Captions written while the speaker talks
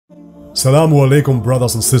Assalamu alaikum,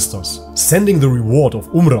 brothers and sisters. Sending the reward of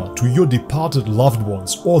Umrah to your departed loved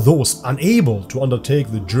ones or those unable to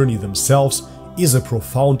undertake the journey themselves is a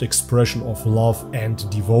profound expression of love and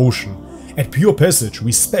devotion. At Pure Passage,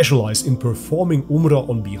 we specialize in performing Umrah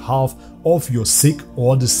on behalf of your sick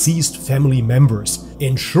or deceased family members,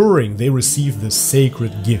 ensuring they receive this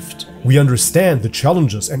sacred gift. We understand the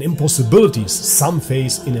challenges and impossibilities some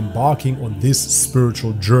face in embarking on this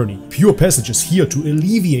spiritual journey. Pure Passage is here to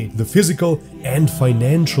alleviate the physical and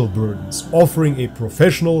financial burdens, offering a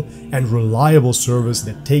professional and reliable service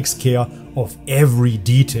that takes care of every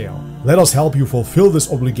detail. Let us help you fulfill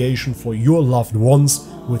this obligation for your loved ones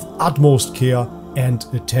with utmost care and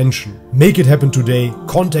attention. Make it happen today,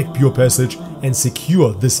 contact Pure Passage and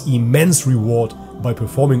secure this immense reward by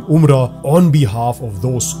performing Umrah on behalf of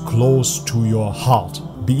those close to your heart.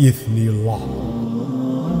 Bi'ithnillah.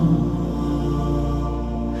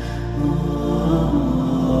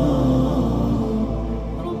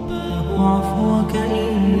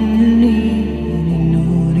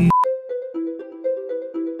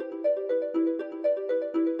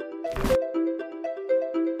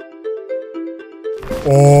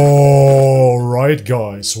 Alright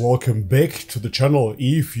guys, welcome back to the channel.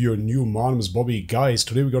 If you're new, my name is Bobby. Guys,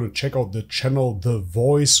 today we're going to check out the channel The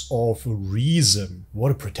Voice of Reason.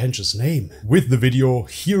 What a pretentious name. With the video,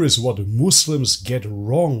 here is what Muslims get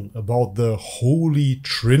wrong about the Holy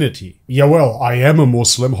Trinity. Yeah, well, I am a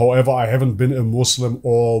Muslim, however, I haven't been a Muslim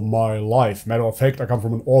all my life. Matter of fact, I come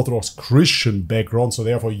from an Orthodox Christian background, so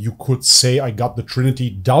therefore you could say I got the Trinity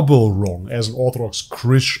double wrong. As an Orthodox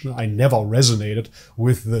Christian, I never resonated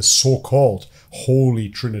with the so-called Holy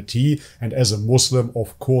Trinity, and as a Muslim,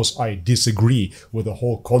 of course, I disagree with the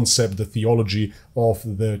whole concept, the theology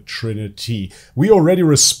of the Trinity. We already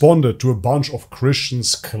responded to a bunch of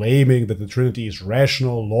Christians claiming that the Trinity is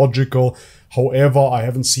rational, logical. However, I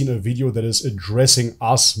haven't seen a video that is addressing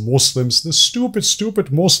us Muslims, the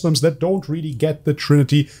stupid Muslims that don't really get the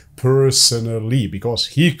Trinity personally, because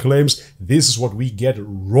he claims this is what we get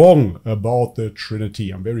wrong about the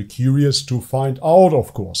Trinity. I'm very curious to find out,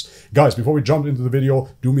 of course. Guys, before we jump into the video,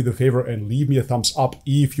 do me the favor and leave me a thumbs up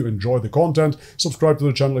if you enjoy the content. Subscribe to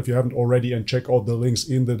the channel if you haven't already, and check out the links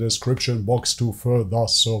in the description box to further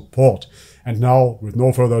support. And now, with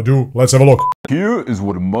no further ado, let's have a look. Here is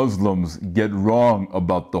what Muslims get wrong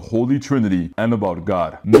about the Holy Trinity and about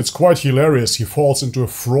God. It's quite hilarious. He falls into a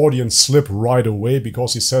Freudian slip right away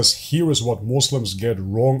because he says, here is what Muslims get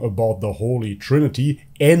wrong about the Holy Trinity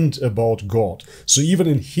and about God. So even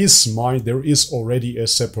in his mind, there is already a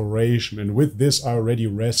separation. And with this, I already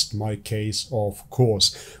rest my case, of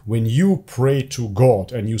course. When you pray to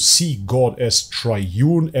God and you see God as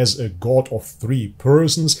triune, as a God of three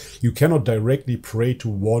persons, you cannot directly pray to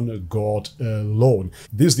one God alone.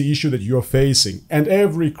 This is the issue that you're facing. And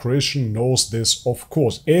every Christian knows this, of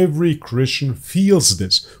course. Every Christian feels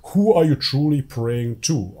this. Who are you truly praying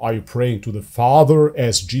to? Are you praying to the Father,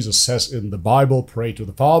 as Jesus says in the Bible, pray to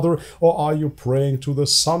the Father? Or are you praying to the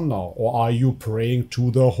Son now? Or are you praying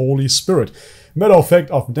to the Holy Spirit? Matter of fact,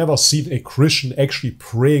 I've never seen a Christian actually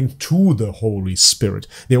praying to the Holy Spirit.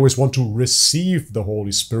 They always want to receive the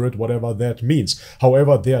Holy Spirit, whatever that means.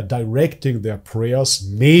 However, they are directing their prayers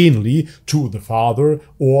mainly to the Father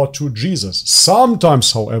or to Jesus.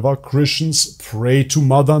 Sometimes, however, Christians pray to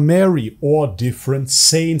Mother Mary or different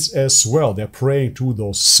saints as well. They're praying to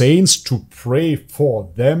those saints to pray for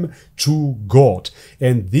them to God.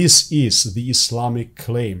 And this is the Islamic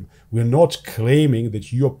claim. We're not claiming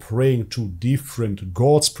that you're praying to different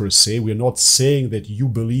gods per se. We're not saying that you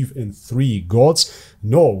believe in three gods.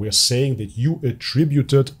 No, we're saying that you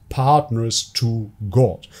attributed partners to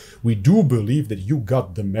God. We do believe that you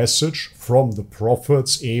got the message from the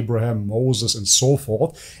prophets, Abraham, Moses, and so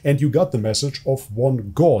forth, and you got the message of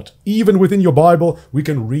one God. Even within your Bible, we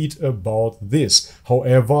can read about this.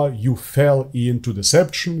 However, you fell into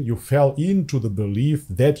deception. You fell into the belief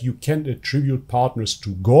that you can attribute partners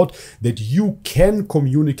to God, that you can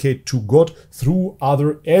communicate to God through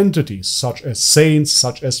other entities, such as saints,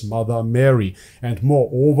 such as Mother Mary. And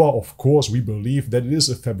moreover, of course, we believe that it is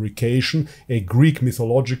a fabrication, a Greek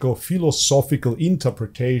mythological, philosophical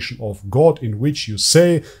interpretation of God, in which you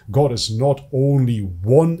say God is not only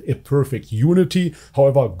one, a perfect unity.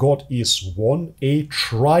 However, God is one, a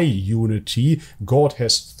triunity. God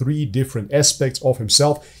has three different aspects of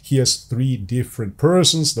himself. He has three different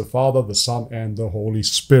persons, the Father, the Son, and the Holy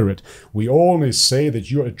Spirit. We only say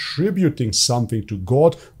that you're attributing something to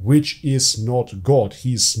God which is not God.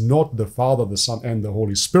 He's not the Father, the Son, and the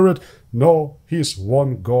Holy Spirit. No, he is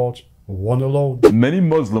one God one alone. Many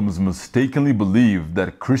Muslims mistakenly believe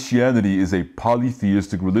that Christianity is a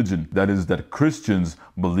polytheistic religion. That is, that Christians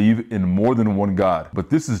believe in more than one God. But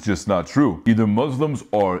this is just not true. Either Muslims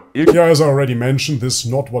are... Yeah, as I already mentioned, this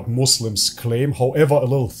is not what Muslims claim. However, a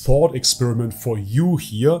little thought experiment for you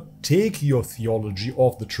here. Take your theology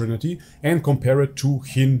of the Trinity and compare it to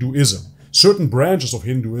Hinduism. Certain branches of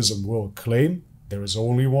Hinduism will claim there is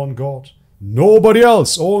only one God. Nobody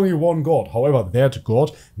else, only one God. However, that God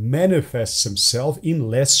manifests himself in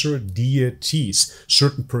lesser deities,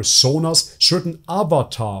 certain personas, certain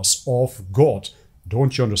avatars of God.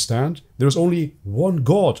 Don't you understand? There's only one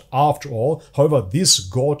God after all. However, this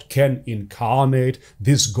God can incarnate,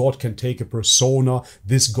 this God can take a persona,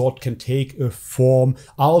 this God can take a form.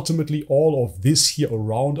 Ultimately, all of this here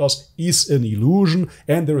around us is an illusion,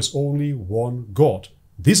 and there is only one God.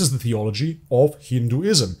 This is the theology of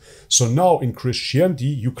Hinduism. So now in Christianity,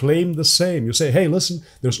 you claim the same. You say, hey, listen,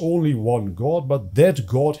 there's only one God, but that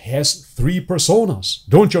God has three personas.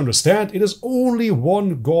 Don't you understand? It is only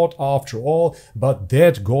one God after all, but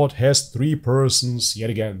that God has three persons.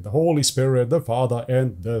 Yet again, the Holy Spirit, the Father,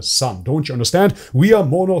 and the Son. Don't you understand? We are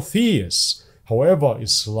monotheists. However,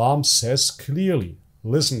 Islam says clearly,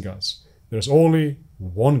 listen guys, there's only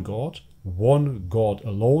one God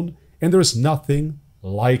alone, and there is nothing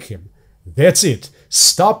like him. That's it.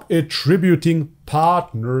 Stop attributing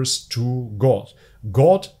partners to God.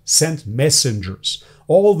 God sent messengers.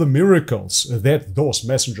 All the miracles that those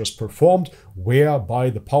messengers performed were by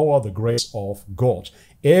the power, the grace of God.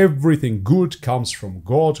 Everything good comes from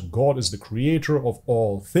God. God is the creator of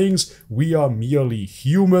all things. We are merely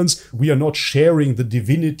humans. We are not sharing the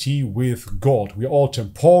divinity with God. We are all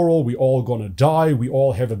temporal. We all gonna die. We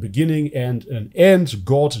all have a beginning and an end.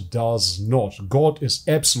 God does not. God is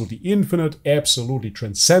absolutely infinite, absolutely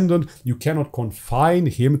transcendent. You cannot confine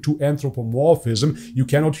him to anthropomorphism. You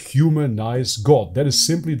cannot humanize God. That is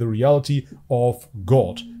simply the reality of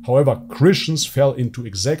God. However, Christians fell into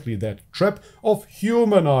exactly that trap of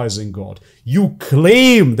humanizing God. You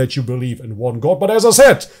claim that you believe in one God, but as I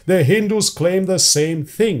said, the Hindus claim the same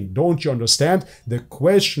thing. Don't you understand? The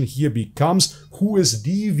question here becomes, who is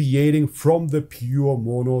deviating from the pure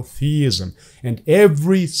monotheism? And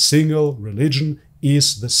every single religion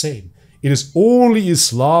is the same. It is only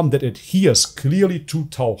Islam that adheres clearly to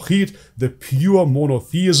Tawheed, the pure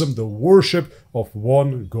monotheism, the worship of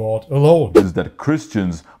one God alone. Is that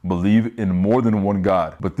Christians believe in more than one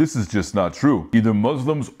God. But this is just not true. Either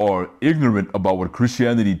Muslims are ignorant about what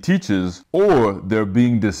Christianity teaches, or they're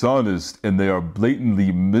being dishonest and they are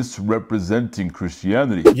blatantly misrepresenting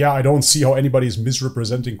Christianity. Yeah, I don't see how anybody is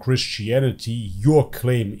misrepresenting Christianity. Your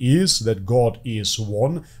claim is that God is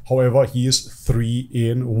one, however, he is three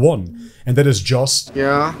in one. And that is just...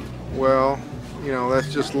 Yeah, well, you know,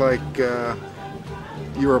 that's just like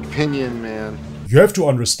your opinion, man. You have to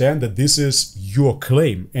understand that this is your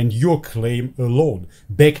claim, and your claim alone.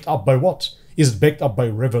 Backed up by what? Is it backed up by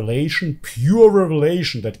revelation, pure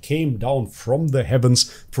revelation that came down from the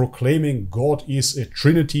heavens, proclaiming God is a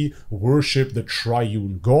Trinity, worship the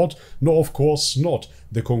triune God? No, of course not.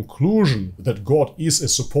 The conclusion that God is a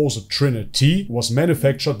supposed Trinity was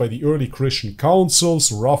manufactured by the early Christian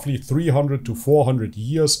councils roughly 300 to 400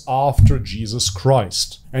 years after Jesus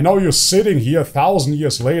Christ. And now you're sitting here 1,000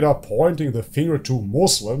 years later pointing the finger to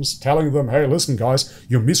Muslims, telling them, hey, listen guys,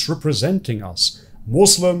 you're misrepresenting us.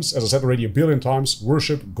 Muslims, as I said already a billion times,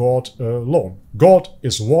 worship God alone. God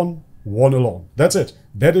is one alone. That's it.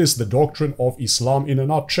 That is the doctrine of Islam in a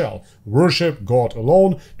nutshell. Worship God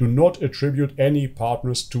alone. Do not attribute any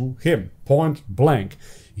partners to him. Point blank.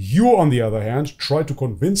 You, on the other hand, try to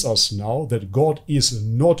convince us now that God is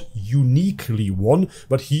not uniquely one,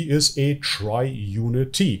 but he is a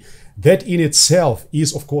triunity. That in itself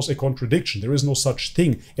is, of course, a contradiction. There is no such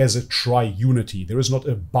thing as a triunity. There is not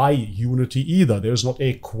a bi-unity either. There is not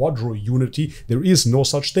a quadro-unity. There is no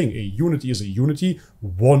such thing. A unity is a unity.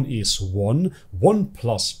 One is one. 1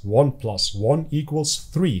 plus 1 plus 1 equals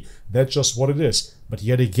 3. That's just what it is. But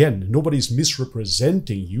yet again, nobody's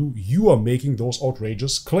misrepresenting you. You are making those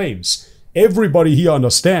outrageous claims. Everybody here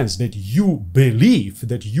understands that you believe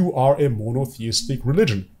that you are a monotheistic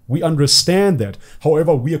religion. We understand that.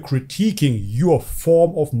 However, we are critiquing your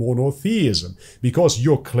form of monotheism because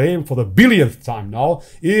your claim for the billionth time now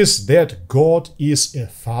is that God is a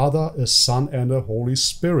Father, a Son, and a Holy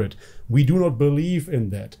Spirit. We do not believe in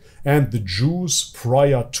that. And the Jews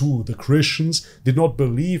prior to the Christians did not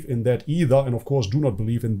believe in that either, and of course do not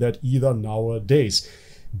believe in that either nowadays.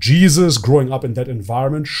 Jesus, growing up in that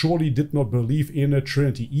environment, surely did not believe in a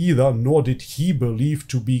Trinity either, nor did he believe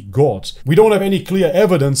to be God. We don't have any clear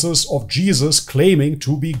evidences of Jesus claiming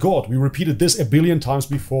to be God. We repeated this a billion times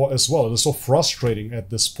before as well. It is so frustrating at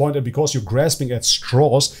this point, and because you're grasping at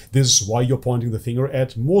straws, this is why you're pointing the finger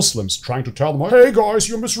at Muslims, trying to tell them, hey guys,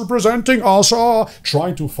 you're misrepresenting us,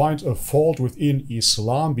 trying to find a fault within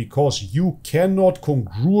Islam because you cannot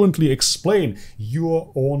congruently explain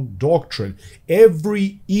your own doctrine.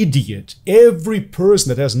 Every idiot, every person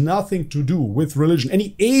that has nothing to do with religion,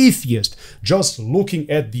 any atheist just looking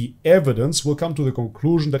at the evidence will come to the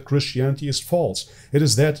conclusion that Christianity is false. It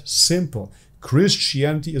is that simple.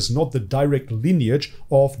 Christianity is not the direct lineage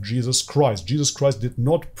of Jesus Christ. Jesus Christ did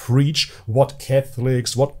not preach what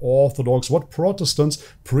Catholics, what Orthodox, what Protestants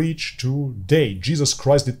preach today. Jesus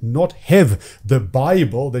Christ did not have the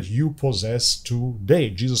Bible that you possess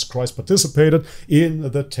today. Jesus Christ participated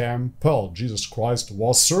in the temple. Jesus Christ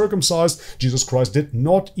was circumcised. Jesus Christ did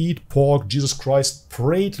not eat pork. Jesus Christ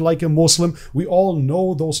prayed like a Muslim. We all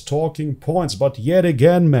know those talking points, but yet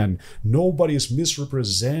again, man, nobody is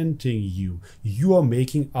misrepresenting you. You are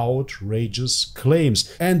making outrageous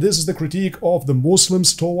claims. And this is the critique of the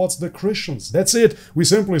Muslims towards the Christians. That's it. We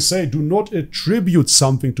simply say, do not attribute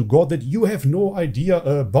something to God that you have no idea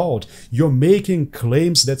about. You're making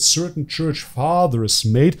claims that certain church fathers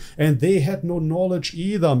made, and they had no knowledge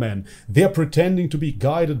either, man. They're pretending to be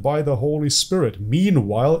guided by the Holy Spirit.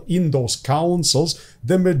 Meanwhile, in those councils,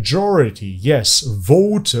 the majority, yes,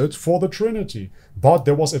 voted for the Trinity. But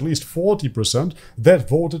there was at least 40% that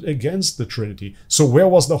voted against the Trinity. So where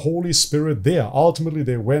was the Holy Spirit there? Ultimately,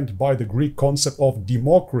 they went by the Greek concept of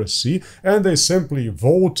democracy, and they simply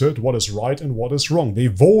voted what is right and what is wrong. They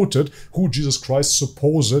voted who Jesus Christ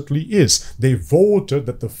supposedly is. They voted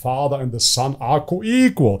that the Father and the Son are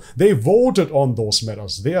co-equal. They voted on those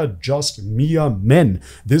matters. They are just mere men.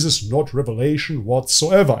 This is not revelation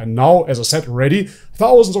whatsoever. And now, as I said already,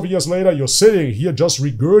 thousands of years later, you're sitting here just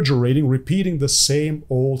regurgitating, repeating the same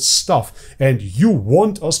old stuff. And you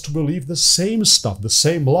want us to believe the same stuff, the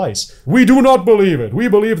same lies. We do not believe it. We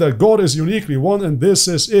believe that God is uniquely one, and this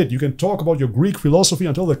is it. You can talk about your Greek philosophy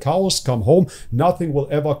until the cows come home. Nothing will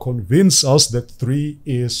ever convince us that three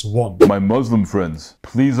is one. My Muslim friends,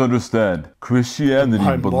 please understand,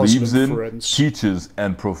 Christianity believes in, teaches,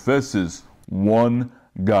 and professes one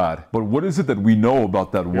God. But what is it that we know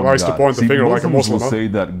about that one God? He likes to point the finger like a Muslim, will say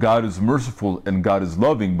that God is merciful and God is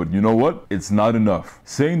loving, but you know what? It's not enough.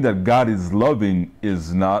 Saying that God is loving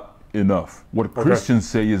is not enough. What Christians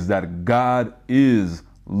say is that God is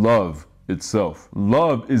love itself.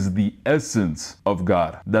 Love is the essence of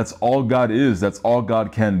God. That's all God is. That's all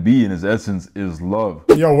God can be, and his essence is love.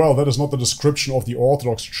 Yeah, well, that is not the description of the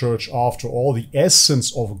Orthodox Church after all. The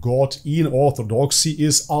essence of God in Orthodoxy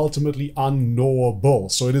is ultimately unknowable.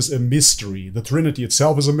 So it is a mystery. The Trinity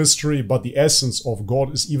itself is a mystery, but the essence of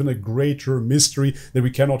God is even a greater mystery that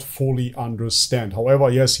we cannot fully understand. However,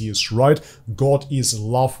 yes, he is right. God is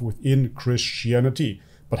love within Christianity.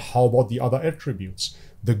 But how about the other attributes?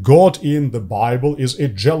 The God in the Bible is a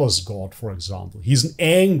jealous God, for example. He's an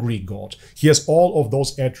angry God. He has all of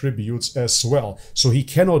those attributes as well. So he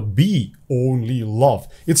cannot be only love.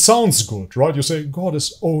 It sounds good, right? You say, God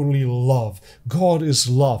is only love. God is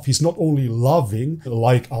love. He's not only loving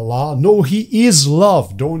like Allah. No, he is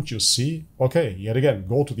love, don't you see? Okay, yet again,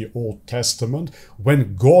 go to the Old Testament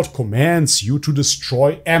when God commands you to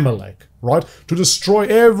destroy Amalek. Right? To destroy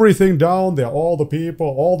everything down there, all the people,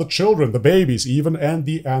 all the children, the babies even, and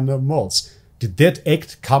the animals. Did that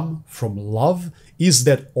act come from love? Is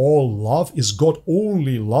that all love? Is God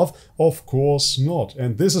only love? Of course not.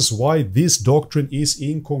 And this is why this doctrine is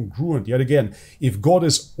incongruent. Yet again, if God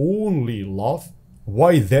is only love,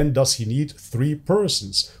 why then does he need three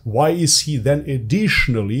persons? Why is he then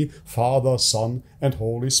additionally Father, Son, and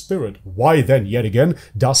Holy Spirit? Why then, yet again,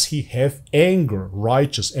 does he have anger,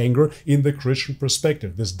 righteous anger, in the Christian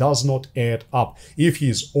perspective? This does not add up. If he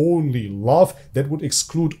is only love, that would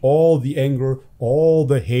exclude all the anger, all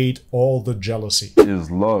the hate, all the jealousy.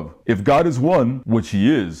 Is love. If God is one, which he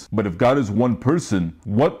is, but if God is one person,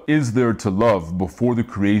 what is there to love before the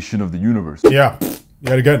creation of the universe? Yeah.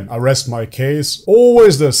 Yet again, I rest my case.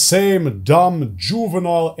 Always the same dumb,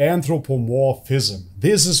 juvenile anthropomorphism.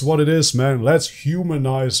 This is what it is, man. Let's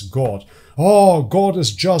humanize God. Oh, God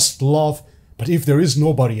is just love. But if there is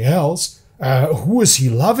nobody else, who is he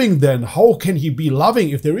loving then? How can he be loving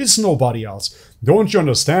if there is nobody else? Don't you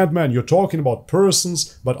understand, man? You're talking about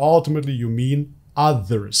persons, but ultimately you mean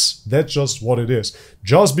others. That's just what it is.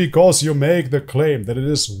 Just because you make the claim that it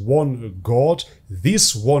is one God,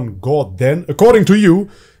 this one God then, according to you,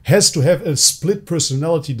 has to have a split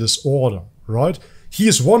personality disorder, right? He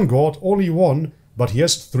is one God, only one, but he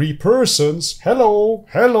has three persons. Hello,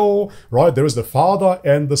 hello, right? There is the Father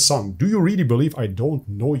and the Son. Do you really believe I don't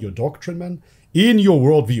know your doctrine, man? In your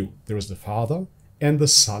worldview, there is the Father and the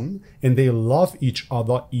Son, and they love each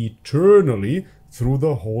other eternally through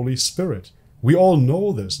the Holy Spirit. We all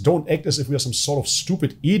know this. Don't act as if we are some sort of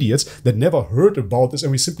stupid idiots that never heard about this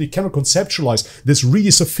and we simply cannot conceptualize this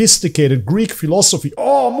really sophisticated Greek philosophy.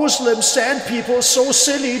 Oh, Muslims, sand people, so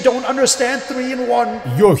silly, don't understand 3 in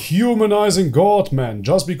 1. You're humanizing God, man.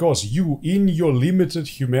 Just because you, in your limited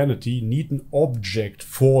humanity, need an object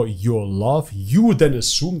for your love, you then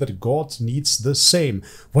assume that God needs the same.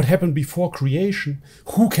 What happened before creation?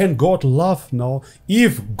 Who can God love now?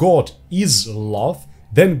 If God is love,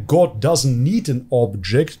 then God doesn't need an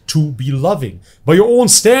object to be loving. By your own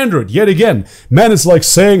standard, yet again, man, it's like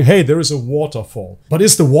saying, hey, there is a waterfall. But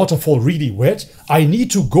is the waterfall really wet? I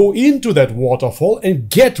need to go into that waterfall and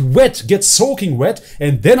get wet, get soaking wet,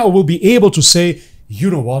 and then I will be able to say,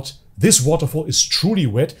 you know what? This waterfall is truly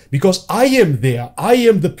wet because I am there. I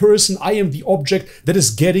am the person, I am the object that is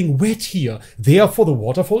getting wet here. Therefore, the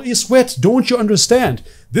waterfall is wet. Don't you understand?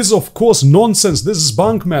 This is, of course, nonsense. This is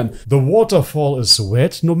bunk, man. The waterfall is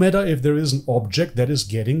wet no matter if there is an object that is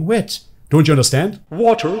getting wet. Don't you understand?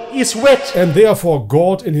 Water is wet. And therefore,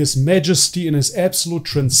 God in his majesty, in his absolute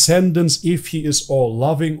transcendence, if he is all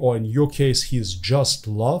loving, or in your case, he is just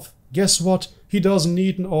love, guess what? He doesn't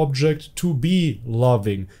need an object to be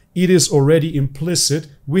loving. It is already implicit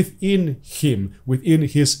within him, within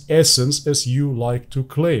his essence, as you like to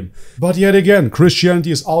claim. But yet again,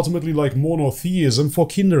 Christianity is ultimately like monotheism for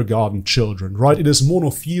kindergarten children, right? It is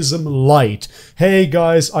monotheism light. Hey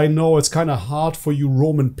guys, I know it's kind of hard for you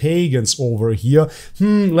Roman pagans over here.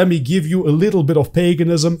 Let me give you a little bit of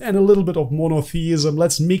paganism and a little bit of monotheism.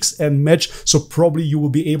 Let's mix and match, so probably you will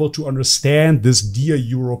be able to understand this, dear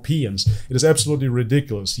Europeans. It is absolutely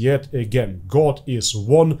ridiculous. Yet again, God is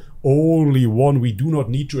one, only one. We do not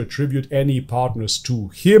need to attribute any partners to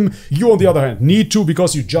him. You, on the other hand, need to,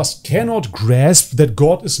 because you just cannot grasp that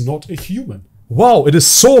God is not a human. Wow, it is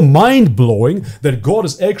so mind-blowing that God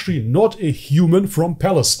is actually not a human from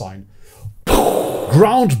Palestine.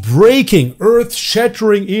 Groundbreaking,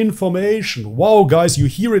 earth-shattering information. Wow, guys, you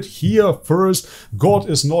hear it here first. God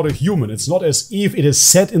is not a human. It's not as if it is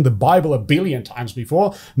said in the Bible a billion times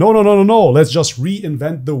before. No, no, no, no, no. Let's just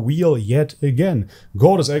reinvent the wheel yet again.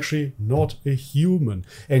 God is actually not a human.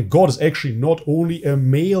 And God is actually not only a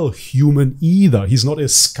male human either. He's not a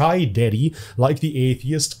sky daddy like the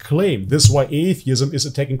atheists claim. This is why atheism is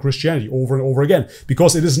attacking Christianity over and over again.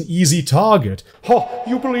 Because it is an easy target. Oh,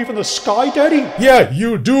 you believe in the sky daddy? Yeah,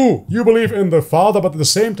 you do. You believe in the Father, but at the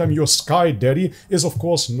same time, your sky daddy is of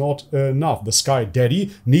course not enough. The sky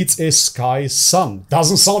daddy needs a sky son.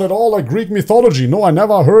 Doesn't sound at all like Greek mythology. No, I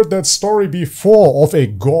never heard that story before of a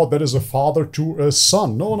god that is a father to a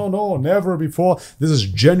son. No, no, no, never before. This is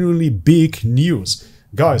genuinely big news.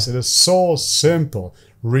 Guys, it is so simple.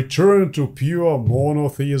 Return to pure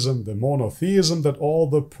monotheism, the monotheism that all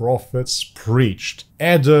the prophets preached.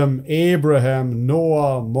 Adam, Abraham,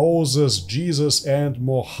 Noah, Moses, Jesus, and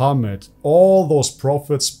Mohammed. All those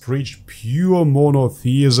prophets preached pure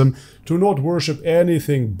monotheism, to not worship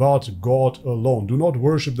anything but God alone. Do not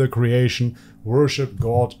worship the creation, worship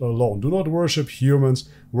God alone. Do not worship humans,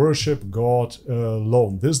 worship God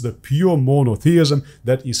alone. This is the pure monotheism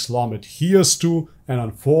that Islam adheres to, and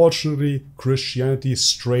unfortunately Christianity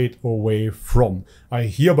strayed away from. I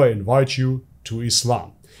hereby invite you to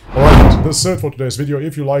Islam. Alright, this is it for today's video.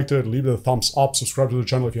 If you liked it, leave it a thumbs up, subscribe to the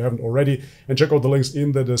channel if you haven't already, and check out the links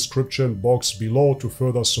in the description box below to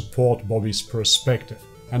further support Bobby's perspective.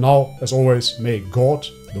 And now, as always, may God,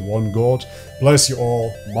 the one God, bless you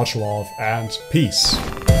all, much love and peace.